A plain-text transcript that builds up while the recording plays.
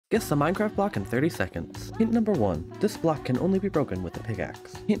Guess the Minecraft block in 30 seconds. Hint number 1. This block can only be broken with a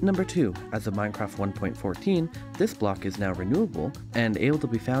pickaxe. Hint number 2. As of Minecraft 1.14, this block is now renewable and able to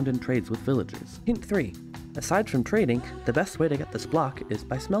be found in trades with villagers. Hint 3. Aside from trading, the best way to get this block is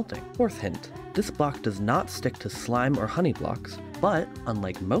by smelting. Fourth hint. This block does not stick to slime or honey blocks, but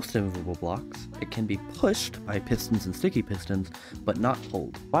unlike most immovable blocks, it can be pushed by pistons and sticky pistons, but not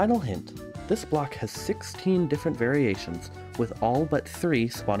pulled. Final hint. This block has 16 different variations, with all but 3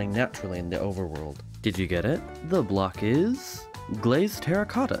 spawning naturally in the overworld. Did you get it? The block is glazed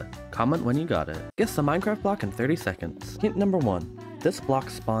terracotta. Comment when you got it. Guess the Minecraft block in 30 seconds. Hint number 1. This block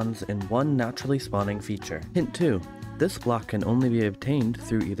spawns in one naturally spawning feature. Hint 2. This block can only be obtained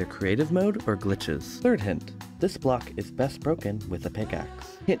through either creative mode or glitches. Third hint. This block is best broken with a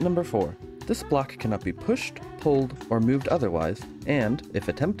pickaxe. Hint number 4. This block cannot be pushed, pulled, or moved otherwise, and, if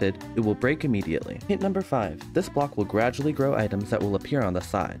attempted, it will break immediately. Hint number 5. This block will gradually grow items that will appear on the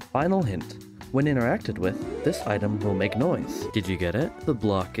side. Final hint. When interacted with, this item will make noise. Did you get it? The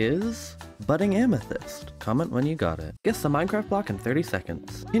block is budding amethyst. Comment when you got it. Guess the Minecraft block in 30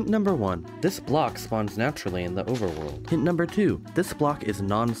 seconds. Hint number 1. This block spawns naturally in the overworld. Hint number 2. This block is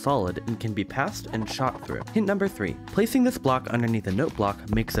non-solid and can be passed and shot through. Hint number 3. Placing this block underneath a note block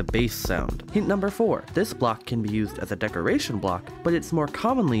makes a bass sound. Hint number 4. This block can be used as a decoration block, but it's more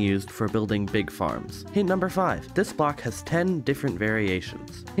commonly used for building big farms. Hint number 5. This block has 10 different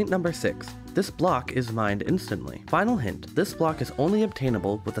variations. Hint number 6. This block is mined instantly. Final hint, this block is only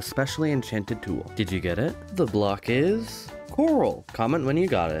obtainable with a specially enchanted tool. Did you get it? The block is coral. Comment when you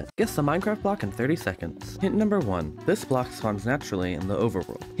got it. Guess the Minecraft block in 30 seconds. Hint number 1. This block spawns naturally in the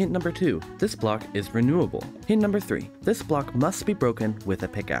overworld. Hint number 2. This block is renewable. Hint number 3. This block must be broken with a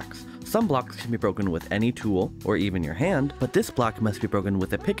pickaxe. Some blocks can be broken with any tool, or even your hand, but this block must be broken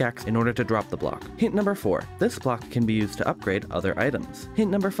with a pickaxe in order to drop the block. Hint number 4. This block can be used to upgrade other items.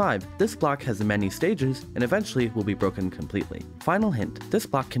 Hint number 5. This block has many stages, and eventually will be broken completely. Final hint. This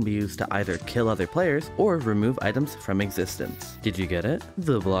block can be used to either kill other players, or remove items from existence. Did you get it?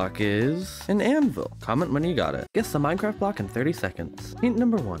 The block is an anvil. Comment when you got it. Guess the Minecraft block in 30 seconds. Hint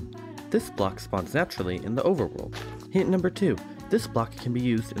number 1. This block spawns naturally in the overworld. Hint number 2. This block can be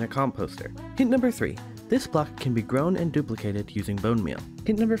used in a composter. Hint number 3. This block can be grown and duplicated using bone meal.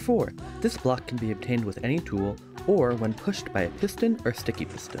 Hint number 4. This block can be obtained with any tool or when pushed by a piston or sticky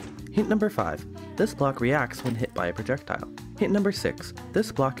piston. Hint number 5. This block reacts when hit by a projectile. Hint number 6.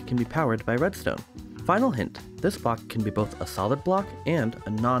 This block can be powered by redstone. Final hint. This block can be both a solid block and a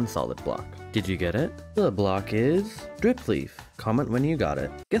non-solid block. Did you get it? The block is drip leaf. Comment when you got it.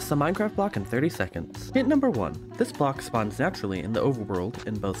 Guess the Minecraft block in 30 seconds. Hint number 1. This block spawns naturally in the overworld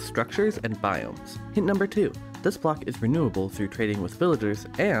in both structures and biomes. Hint number 2. This block is renewable through trading with villagers,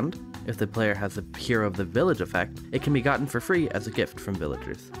 and, if the player has a Hero of the Village effect, it can be gotten for free as a gift from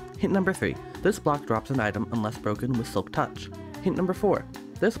villagers. Hint number 3. This block drops an item unless broken with Silk Touch. Hint number 4.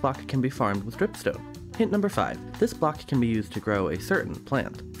 This block can be farmed with dripstone. Hint number 5. This block can be used to grow a certain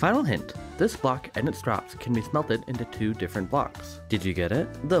plant. Final hint. This block and its drops can be smelted into 2 different blocks. Did you get it?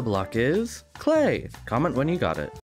 The block is clay. Comment when you got it.